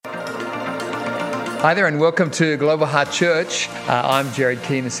Hi there and welcome to Global Heart Church. I'm Jared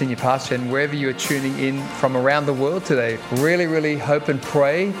Keane, the Senior Pastor, and wherever you are tuning in from around the world today, really hope and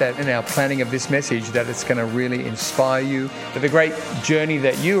pray that in our planning of this message that it's going to really inspire you for the great journey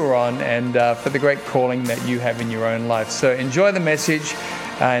that you are on and for the great calling that you have in your own life. So enjoy the message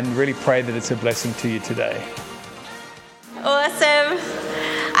and really pray that it's a blessing to you today. Awesome.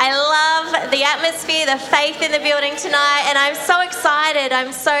 I love the atmosphere, the faith in the building tonight, and I'm so excited.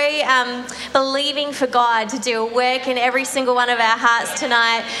 I'm so believing for God to do a work in every single one of our hearts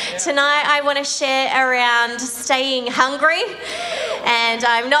tonight. Tonight I want to share around staying hungry, and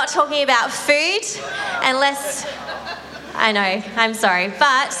I'm not talking about food unless... I know, I'm sorry.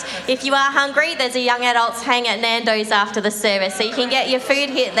 But if you are hungry, there's a young adults hang at Nando's after the service, so you can get your food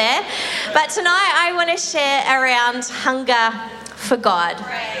hit there. But tonight I want to share around hunger for God.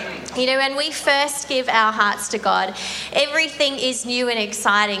 You know, when we first give our hearts to God, everything is new and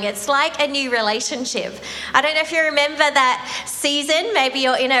exciting. It's like a new relationship. I don't know if you remember that season, maybe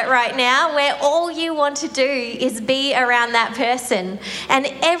you're in it right now, where all you want to do is be around that person. And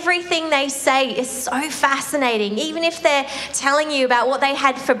everything they say is so fascinating, even if they're telling you about what they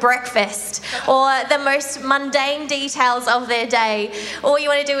had for breakfast or the most mundane details of their day. All you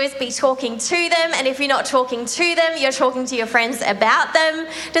want to do is be talking to them, and if you're not talking to them, you're talking to your friends about them.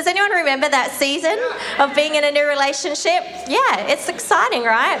 Does anyone remember that season of being in a new relationship? Yeah, it's exciting,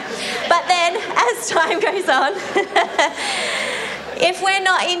 right? But then as time goes on, if we're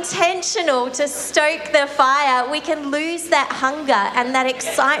not intentional to stoke the fire, we can lose that hunger and that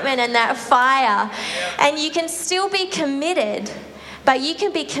excitement and that fire. And you can still be committed, but you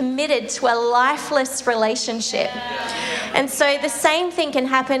can be committed to a lifeless relationship. And so the same thing can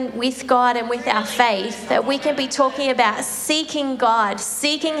happen with God and with our faith, that we can be talking about seeking God,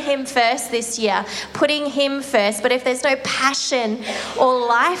 seeking Him first this year, putting Him first. But if there's no passion or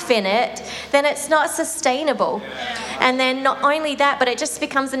life in it, then it's not sustainable. And then not only that, but it just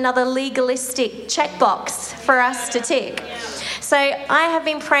becomes another legalistic checkbox for us to tick. So I have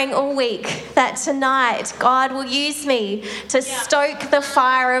been praying all week that tonight God will use me to stoke the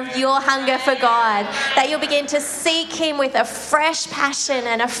fire of your hunger for God, that you'll begin to seek Him with a fresh passion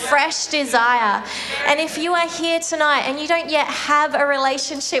and a fresh desire. And if you are here tonight and you don't yet have a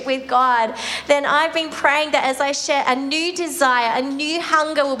relationship with God, then I've been praying that as I share, a new desire, a new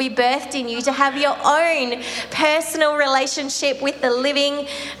hunger will be birthed in you to have your own personal relationship with the living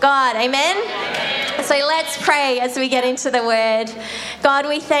God. Amen? So let's pray as we get into the Word. God,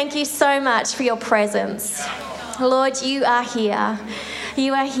 we thank you so much for your presence. Lord, you are here.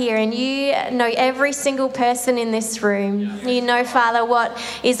 You are here and you know every single person in this room. You know, Father, what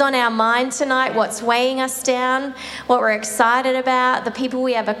is on our mind tonight, what's weighing us down, what we're excited about, the people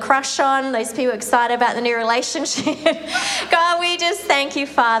we have a crush on, those people excited about the new relationship. God, we just thank you,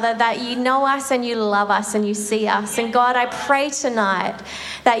 Father, that you know us and you love us and you see us. And God, I pray tonight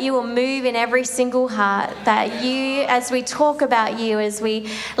that you will move in every single heart, that you, as we talk about you, as we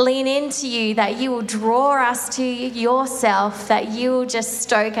lean into you, that you will draw us to yourself, that you will just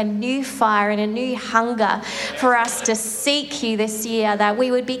stoke a new fire and a new hunger for us to seek you this year, that we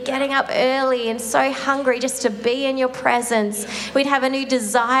would be getting up early and so hungry just to be in your presence. We'd have a new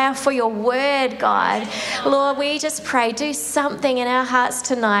desire for your word, God. Lord, we just pray, do something in our hearts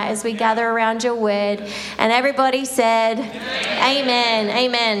tonight as we gather around your word. And everybody said, amen.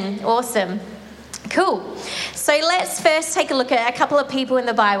 Amen. Awesome. Cool. So let's first take a look at a couple of people in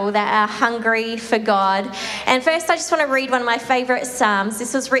the Bible that are hungry for God. And first, I just want to read one of my favourite Psalms.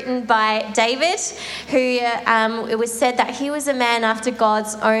 This was written by David, who it was said that he was a man after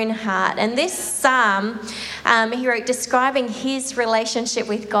God's own heart. And this Psalm, he wrote describing his relationship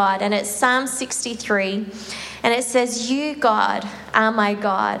with God. And it's Psalm 63. And it says, "You, God, are my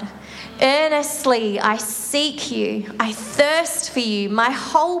God. Earnestly I seek you. I thirst for you. My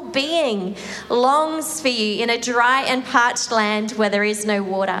whole being longs for you in a dry and parched land where there is no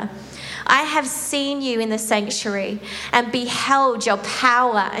water. I have seen you in the sanctuary and beheld your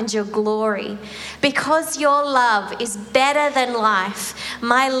power and your glory. Because your love is better than life,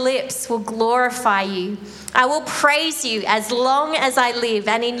 my lips will glorify you. I will praise you as long as I live,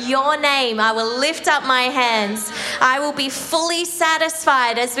 and in your name I will lift up my hands. I will be fully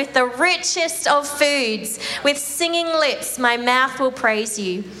satisfied as with the richest of foods. With singing lips my mouth will praise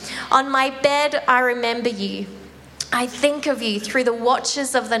you. On my bed I remember you. I think of you through the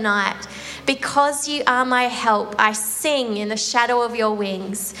watches of the night. Because you are my help, I sing in the shadow of your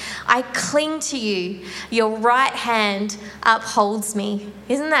wings. I cling to you. Your right hand upholds me."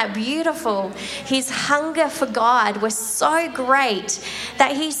 Isn't that beautiful? His hunger for God was so great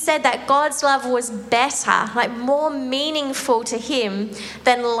that he said that God's love was better, like more meaningful to him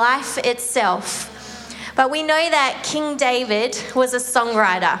than life itself. But we know that King David was a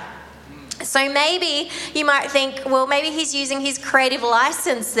songwriter. So maybe you might think, well, maybe he's using his creative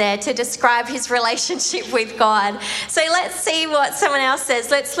license there to describe his relationship with God. So let's see what someone else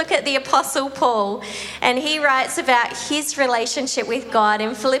says. Let's look at the Apostle Paul. And he writes about his relationship with God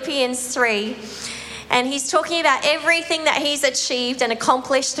in Philippians 3. And he's talking about everything that he's achieved and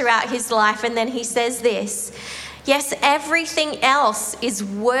accomplished throughout his life. And then he says this: yes, everything else is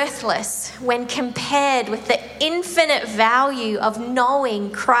worthless when compared with the infinite value of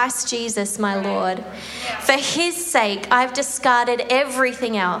knowing Christ Jesus, my Lord. For his sake, I've discarded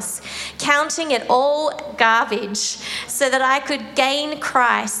everything else, counting it all garbage, so that I could gain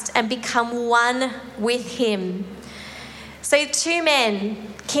Christ and become one with him. So two men,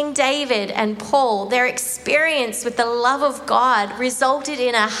 King David and Paul, their experience with the love of God resulted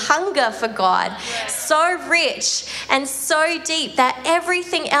in a hunger for God so rich and so deep that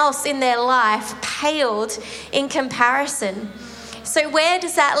everything else in their life paled in comparison. So where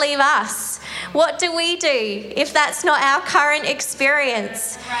does that leave us? What do we do if that's not our current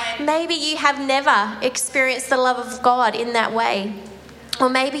experience? Maybe you have never experienced the love of God in that way. Or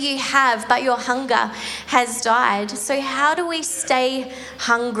maybe you have, but your hunger has died. So how do we stay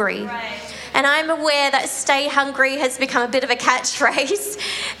hungry? And I'm aware that stay hungry has become a bit of a catchphrase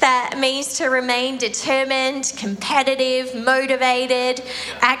that means to remain determined, competitive, motivated,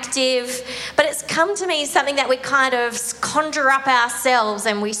 active. But it's come to mean something that we kind of conjure up ourselves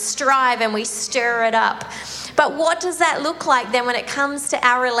and we strive and we stir it up. But what does that look like then when it comes to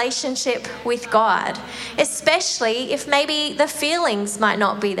our relationship with God? Especially if maybe the feelings might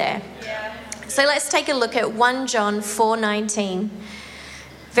not be there. So let's take a look at 1 John 4:19.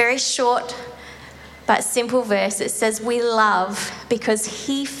 Very short but simple verse. It says, we love because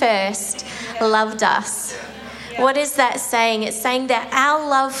he first loved us. What is that saying? It's saying that our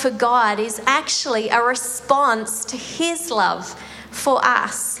love for God is actually a response to his love for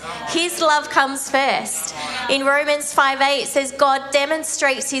us. His love comes first. In Romans 5:8 it says God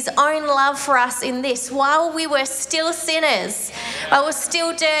demonstrates his own love for us in this: while we were still sinners, while we're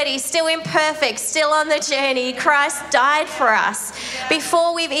still dirty, still imperfect, still on the journey, Christ died for us.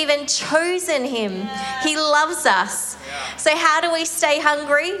 Before we've even chosen him, he loves us. So how do we stay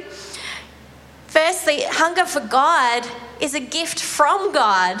hungry? Firstly, hunger for God is a gift from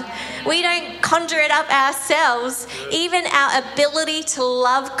God. We don't conjure it up ourselves. Even our ability to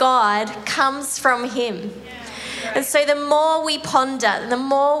love God comes from him. And so the more we ponder, the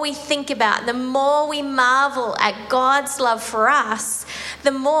more we think about, the more we marvel at God's love for us,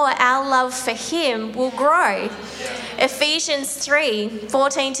 the more our love for him will grow. Ephesians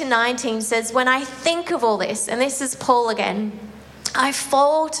 3:14-19 says, when I think of all this, and this is Paul again, I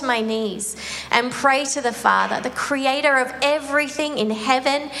fall to my knees and pray to the Father, the creator of everything in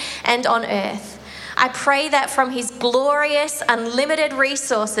heaven and on earth. I pray that from his glorious, unlimited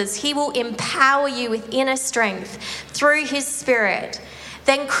resources, he will empower you with inner strength through his Spirit.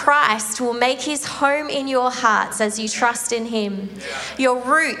 Then Christ will make his home in your hearts as you trust in him. Your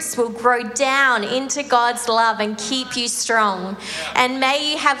roots will grow down into God's love and keep you strong. And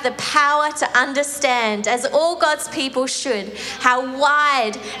may you have the power to understand, as all God's people should, how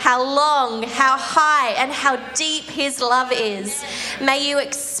wide, how long, how high, and how deep his love is. May you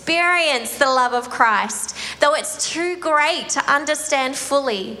experience the love of Christ, though it's too great to understand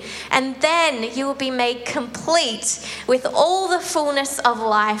fully. And then you will be made complete with all the fullness of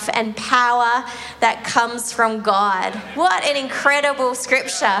life and power that comes from God. What an incredible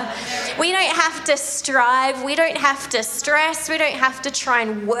scripture. We don't have to strive, we don't have to stress, we don't have to try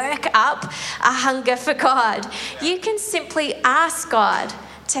and work up a hunger for God. You can simply ask God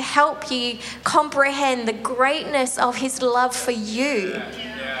to help you comprehend the greatness of his love for you.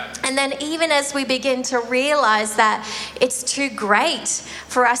 And then even as we begin to realize that it's too great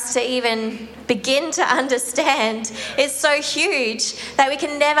for us to even begin to understand, it's so huge that we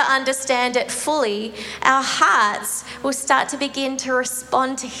can never understand it fully, our hearts will start to begin to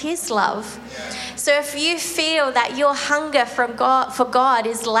respond to his love. So if you feel that your hunger for God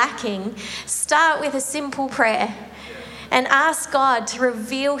is lacking, start with a simple prayer. And ask God to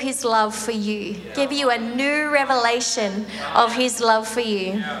reveal his love for you. Give you a new revelation of his love for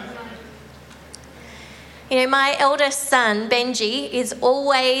you. You know, my eldest son, Benji, is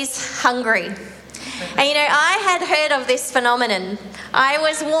always hungry. And you know, I had heard of this phenomenon. I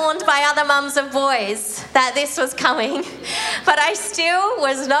was warned by other mums of boys that this was coming, but I still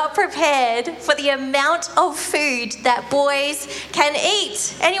was not prepared for the amount of food that boys can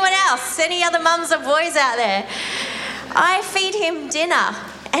eat. Anyone else? Any other mums of boys out there? I feed him dinner,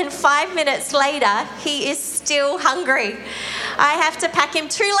 and 5 minutes later, he is still hungry. I have to pack him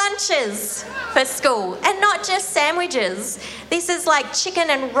 2 lunches for school, and not just sandwiches. This is like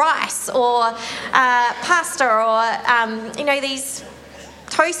chicken and rice, or pasta, or these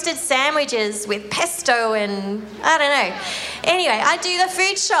toasted sandwiches with pesto and I don't know. Anyway, I do the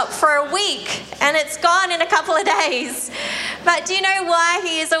food shop for a week and it's gone in a couple of days. But do you know why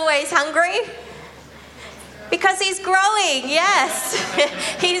he is always hungry? Because he's growing, yes.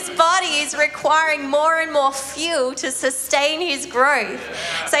 His body is requiring more and more fuel to sustain his growth.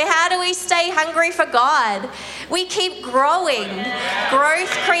 So how do we stay hungry for God? We keep growing.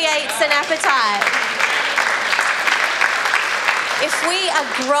 Growth creates an appetite. If we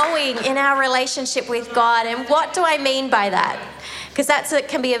are growing in our relationship with God, and what do I mean by that? Because it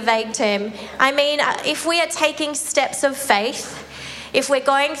can be a vague term. I mean, if we are taking steps of faith, if we're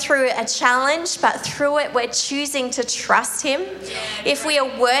going through a challenge, but through it we're choosing to trust him, if we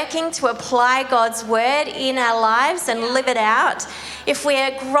are working to apply God's word in our lives and live it out, if we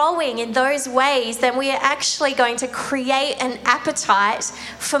are growing in those ways, then we are actually going to create an appetite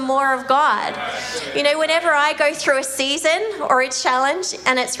for more of God. Whenever I go through a season or a challenge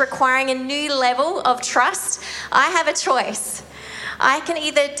and it's requiring a new level of trust, I have a choice. I can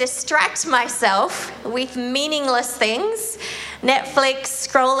either distract myself with meaningless things, Netflix,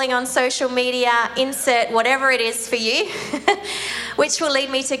 scrolling on social media, insert whatever it is for you, which will lead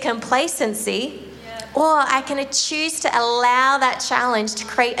me to complacency. Or I can choose to allow that challenge to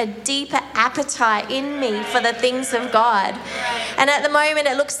create a deeper appetite in me for the things of God. And at the moment,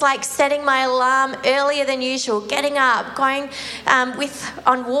 it looks like setting my alarm earlier than usual, getting up, going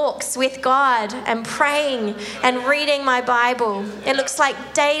on walks with God and praying and reading my Bible. It looks like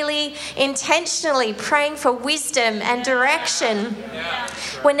daily, intentionally praying for wisdom and direction.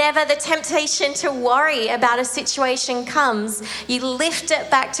 Whenever the temptation to worry about a situation comes, you lift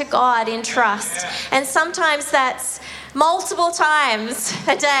it back to God in trust. And sometimes that's multiple times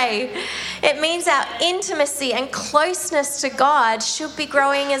a day. It means our intimacy and closeness to God should be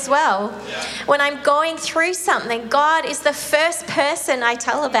growing as well. When I'm going through something, God is the first person I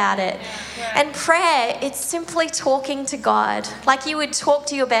tell about it. And prayer, it's simply talking to God like you would talk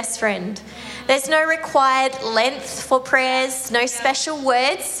to your best friend. There's no required length for prayers, no special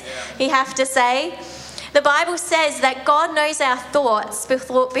words you have to say. The Bible says that God knows our thoughts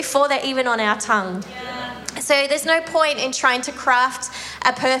before they're even on our tongue. So there's no point in trying to craft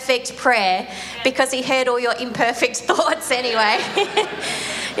a perfect prayer because he heard all your imperfect thoughts anyway.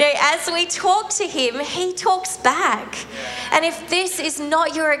 As we talk to him, he talks back. And if this is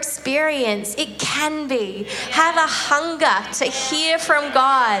not your experience, it can be. Have a hunger to hear from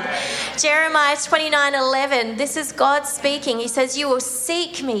God. Jeremiah 29:11, this is God speaking. He says, "You will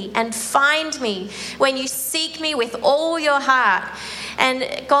seek me and find me when you seek me with all your heart." And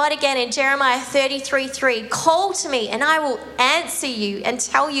God again in Jeremiah 33:3, "Call to me and I will answer you and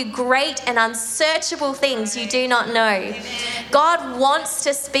tell you great and unsearchable things you do not know." God wants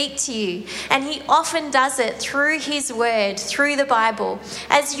to speak to you, and he often does it through his word, through the Bible.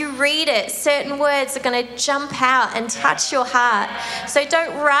 As you read it, certain words are going to jump out and touch your heart. So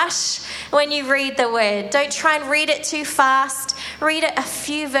don't rush when you read the word. Don't try and read it too fast. Read it a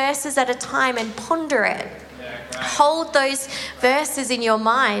few verses at a time and ponder it. Hold those verses in your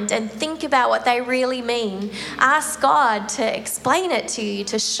mind and think about what they really mean. Ask God to explain it to you,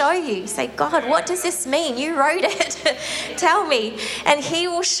 to show you. Say, "God, what does this mean? You wrote it. Tell me." And he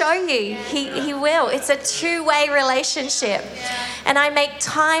will show you. He will. It's a two-way relationship. And I make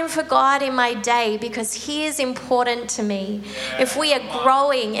time for God in my day because he is important to me. If we are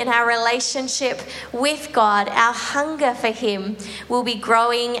growing in our relationship with God, our hunger for him will be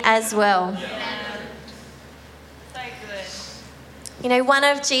growing as well. One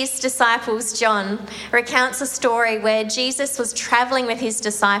of Jesus' disciples, John, recounts a story where Jesus was traveling with his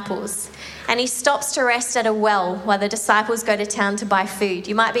disciples and he stops to rest at a well while the disciples go to town to buy food.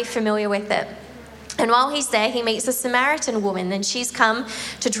 You might be familiar with it. And while he's there, he meets a Samaritan woman, and she's come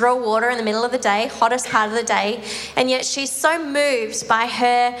to draw water in the middle of the day, hottest part of the day, and yet she's so moved by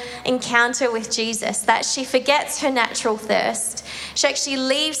her encounter with Jesus that she forgets her natural thirst. She actually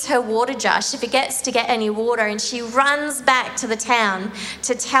leaves her water jar. She forgets to get any water, and she runs back to the town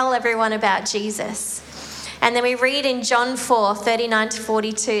to tell everyone about Jesus. And then we read in John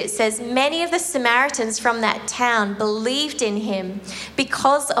 4:39-42, it says, "Many of the Samaritans from that town believed in him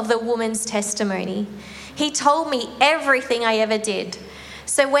because of the woman's testimony. He told me everything I ever did."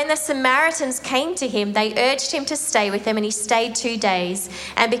 So when the Samaritans came to him, they urged him to stay with them, and he stayed 2 days.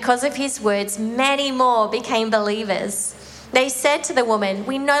 And because of his words, many more became believers. They said to the woman,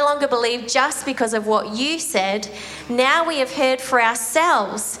 "We no longer believe just because of what you said. Now we have heard for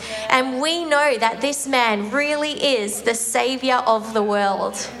ourselves, and we know that this man really is the Saviour of the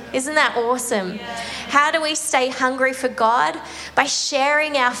world." Isn't that awesome? How do we stay hungry for God? By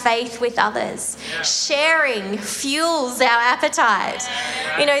sharing our faith with others. Sharing fuels our appetite.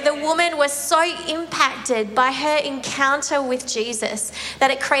 You know, the woman was so impacted by her encounter with Jesus that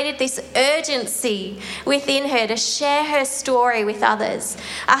it created this urgency within her to share her story with others.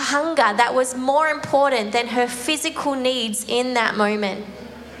 A hunger that was more important than her physical needs in that moment.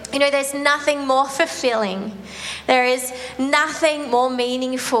 You know, there's nothing more fulfilling. There is nothing more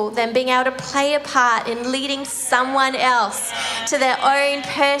meaningful than being able to play a part in leading someone else to their own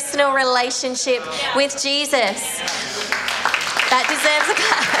personal relationship with Jesus. That deserves a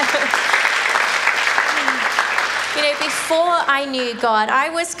clap. You know, before I knew God, I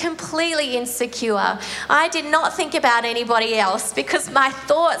was completely insecure. I did not think about anybody else because my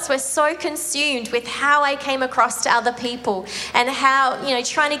thoughts were so consumed with how I came across to other people and how, you know,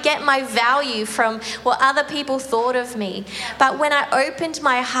 trying to get my value from what other people thought of me. But when I opened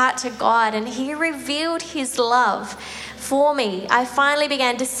my heart to God and He revealed His love for me, I finally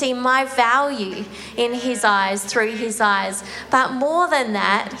began to see my value in His eyes, through His eyes. But more than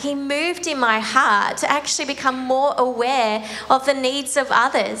that, He moved in my heart to actually become more aware of the needs of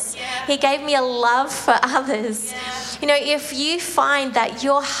others. He gave me a love for others. You know, if you find that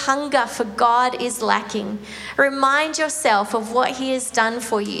your hunger for God is lacking, remind yourself of what He has done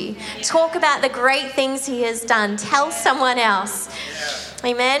for you. Talk about the great things He has done. Tell someone else.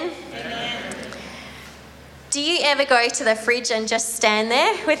 Amen? Do you ever go to the fridge and just stand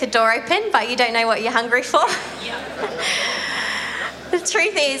there with the door open, but you don't know what you're hungry for? The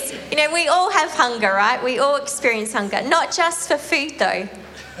truth is, you know, we all have hunger, right? We all experience hunger, not just for food though.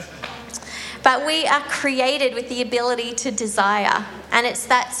 But we are created with the ability to desire. And it's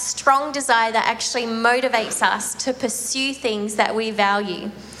that strong desire that actually motivates us to pursue things that we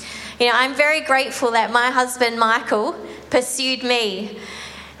value. You know, I'm very grateful that my husband, Michael, pursued me.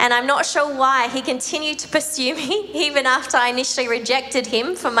 And I'm not sure why he continued to pursue me even after I initially rejected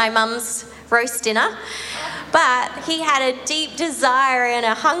him for my mum's roast dinner. But he had a deep desire and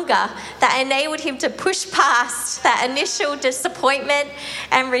a hunger that enabled him to push past that initial disappointment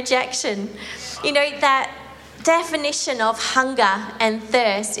and rejection. You know, that definition of hunger and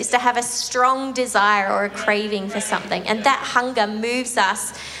thirst is to have a strong desire or a craving for something. And that hunger moves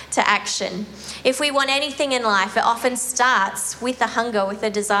us to action. If we want anything in life, it often starts with a hunger, with a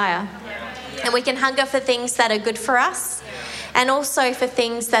desire. And we can hunger for things that are good for us and also for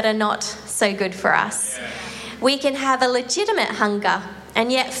things that are not so good for us. We can have a legitimate hunger and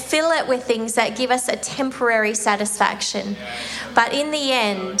yet fill it with things that give us a temporary satisfaction. But in the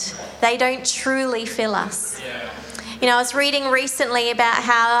end, they don't truly fill us. You know, I was reading recently about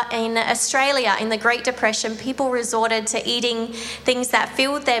how in Australia, in the Great Depression, people resorted to eating things that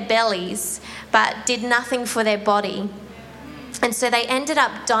filled their bellies but did nothing for their body. And so they ended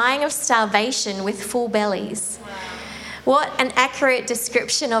up dying of starvation with full bellies. What an accurate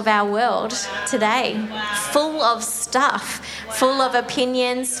description of our world today. Full of stuff, full of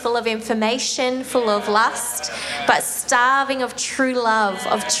opinions, full of information, full of lust, but starving of true love,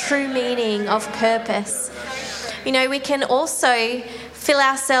 of true meaning, of purpose. You know, we can also fill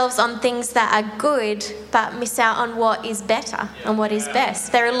ourselves on things that are good, but miss out on what is better and what is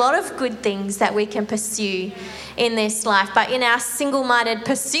best. There are a lot of good things that we can pursue in this life, but in our single-minded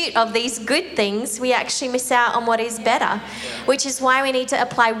pursuit of these good things, we actually miss out on what is better, which is why we need to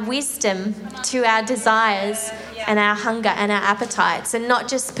apply wisdom to our desires and our hunger and our appetites, and not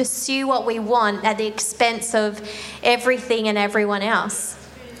just pursue what we want at the expense of everything and everyone else.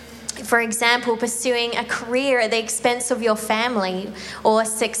 For example, pursuing a career at the expense of your family, or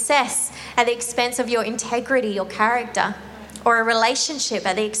success at the expense of your integrity or character, or a relationship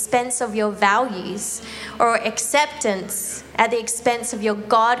at the expense of your values, or acceptance at the expense of your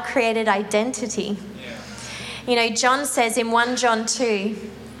God-created identity. You know, John says in 1 John 2,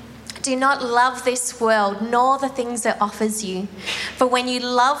 "Do not love this world, nor the things it offers you. For when you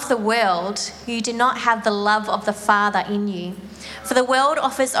love the world, you do not have the love of the Father in you. For the world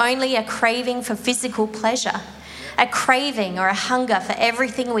offers only a craving for physical pleasure, a craving or a hunger for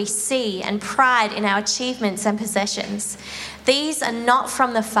everything we see, and pride in our achievements and possessions. These are not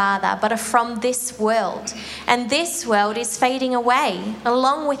from the Father, but are from this world. And this world is fading away,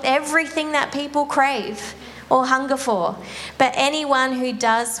 along with everything that people crave or hunger for. But anyone who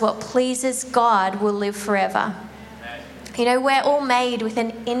does what pleases God will live forever." You know, we're all made with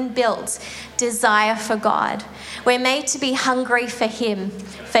an inbuilt desire for God. We're made to be hungry for him,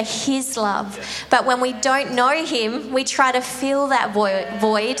 for his love. But when we don't know him, we try to fill that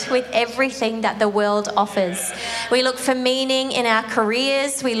void with everything that the world offers. We look for meaning in our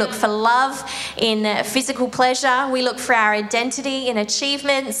careers. We look for love in physical pleasure. We look for our identity in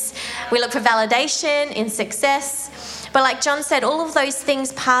achievements. We look for validation in success. But like John said, all of those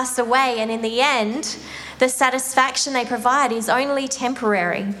things pass away, and in the end, the satisfaction they provide is only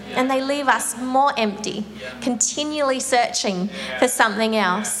temporary, and they leave us more empty, continually searching for something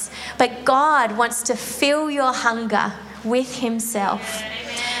else. But God wants to fill your hunger with himself.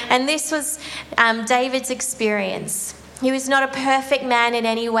 And this was David's experience. He was not a perfect man in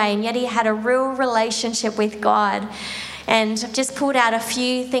any way, and yet he had a real relationship with God. And I've just pulled out a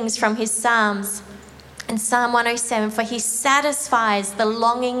few things from his Psalms. In Psalm 107, for he satisfies the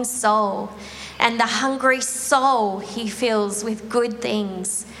longing soul, and the hungry soul he fills with good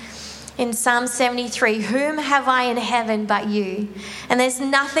things. In Psalm 73, whom have I in heaven but you? And there's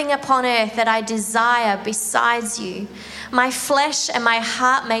nothing upon earth that I desire besides you. My flesh and my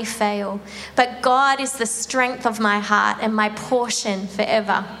heart may fail, but God is the strength of my heart and my portion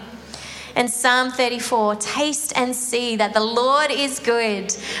forever. And Psalm 34, taste and see that the Lord is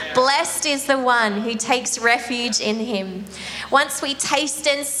good. Blessed is the one who takes refuge in him. Once we taste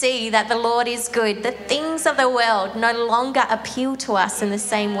and see that the Lord is good, the things of the world no longer appeal to us in the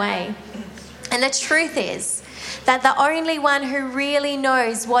same way. And the truth is that the only one who really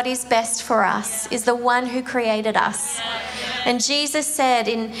knows what is best for us is the one who created us. And Jesus said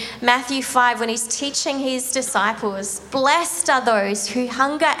in Matthew 5, when he's teaching his disciples, blessed are those who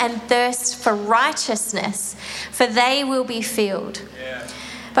hunger and thirst for righteousness, for they will be filled. Yeah.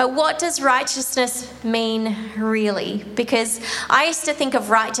 But what does righteousness mean really? Because I used to think of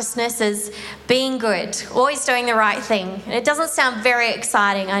righteousness as being good, always doing the right thing. And it doesn't sound very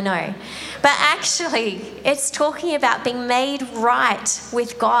exciting, I know. But actually, it's talking about being made right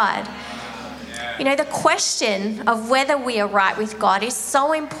with God. You know, the question of whether we are right with God is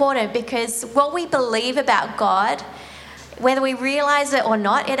so important, because what we believe about God, whether we realize it or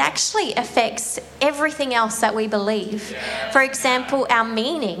not, it actually affects everything else that we believe. For example, our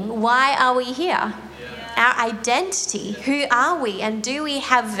meaning. Why are we here? Our identity. Who are we, and do we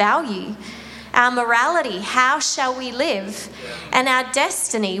have value? Our morality. How shall we live? And our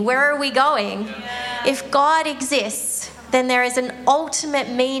destiny. Where are we going? If God exists, then there is an ultimate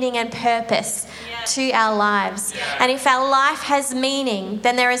meaning and purpose to our lives. And if our life has meaning,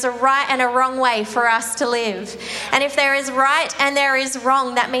 then there is a right and a wrong way for us to live. And if there is right and there is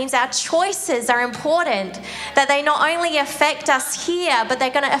wrong, that means our choices are important, that they not only affect us here, but they're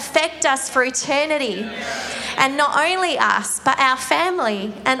going to affect us for eternity. And not only us, but our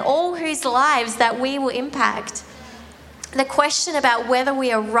family and all whose lives that we will impact. The question about whether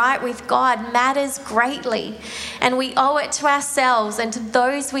we are right with God matters greatly, and we owe it to ourselves and to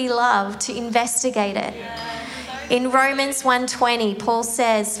those we love to investigate it. In Romans 1:20, Paul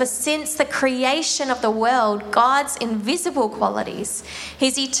says, for since the creation of the world, God's invisible qualities,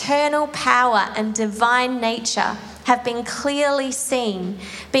 his eternal power and divine nature have been clearly seen,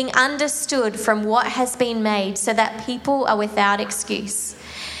 being understood from what has been made, so that people are without excuse.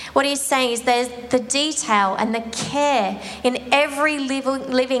 What he's saying is there's the detail and the care in every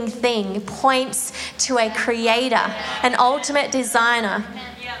living thing points to a creator, an ultimate designer.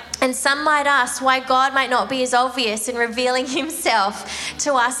 And some might ask why God might not be as obvious in revealing himself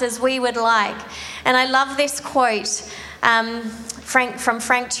to us as we would like. And I love this quote from Frank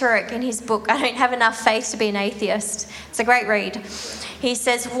Turek in his book, I Don't Have Enough Faith to Be an Atheist. It's a great read. He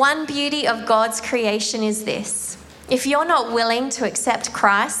says, one beauty of God's creation is this. If you're not willing to accept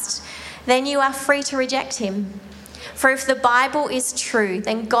Christ, then you are free to reject him. For if the Bible is true,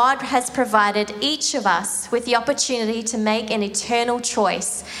 then God has provided each of us with the opportunity to make an eternal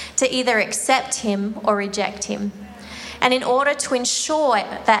choice to either accept him or reject him. And in order to ensure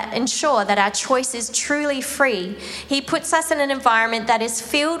that our choice is truly free, he puts us in an environment that is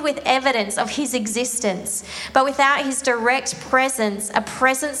filled with evidence of his existence, but without his direct presence, a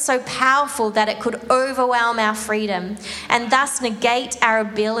presence so powerful that it could overwhelm our freedom and thus negate our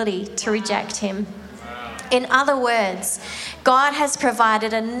ability to reject him. In other words, God has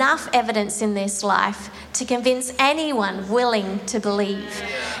provided enough evidence in this life to convince anyone willing to believe.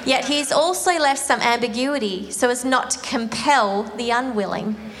 Yet he's also left some ambiguity so as not to compel the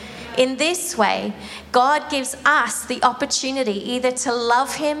unwilling. In this way, God gives us the opportunity either to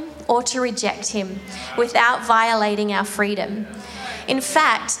love him or to reject him without violating our freedom. In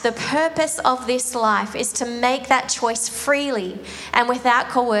fact, the purpose of this life is to make that choice freely and without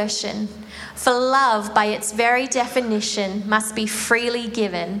coercion. For love, by its very definition, must be freely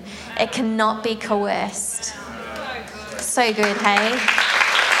given. It cannot be coerced. So good, hey?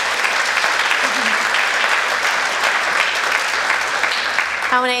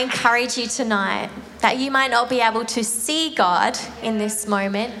 I want to encourage you tonight that you might not be able to see God in this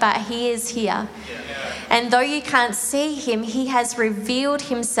moment, but He is here. And though you can't see Him, He has revealed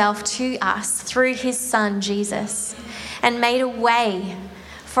Himself to us through His Son, Jesus, and made a way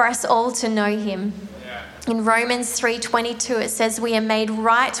for us all to know Him. In Romans 3:22, it says, we are made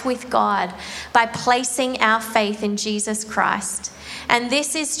right with God by placing our faith in Jesus Christ. And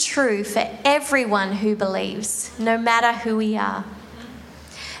this is true for everyone who believes, no matter who we are.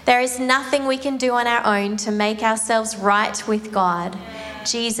 There is nothing we can do on our own to make ourselves right with God.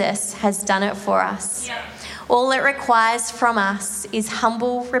 Jesus has done it for us. All it requires from us is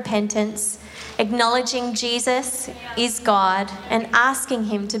humble repentance, acknowledging Jesus is God, and asking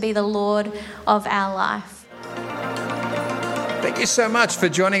Him to be the Lord of our life. Thank you so much for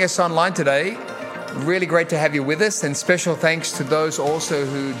joining us online today. Really great to have you with us, and special thanks to those also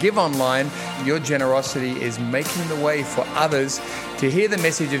who give online. Your generosity is making the way for others to hear the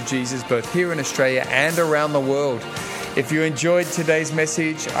message of Jesus both here in Australia and around the world. If you enjoyed today's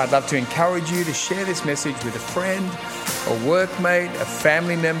message, I'd love to encourage you to share this message with a friend, a workmate, a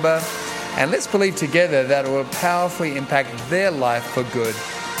family member, and let's believe together that it will powerfully impact their life for good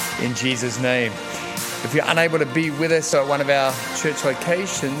in Jesus' name. If you're unable to be with us at one of our church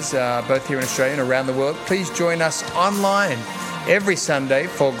locations, both here in Australia and around the world, please join us online every Sunday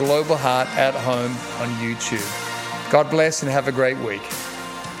for Global Heart at Home on YouTube. God bless and have a great week.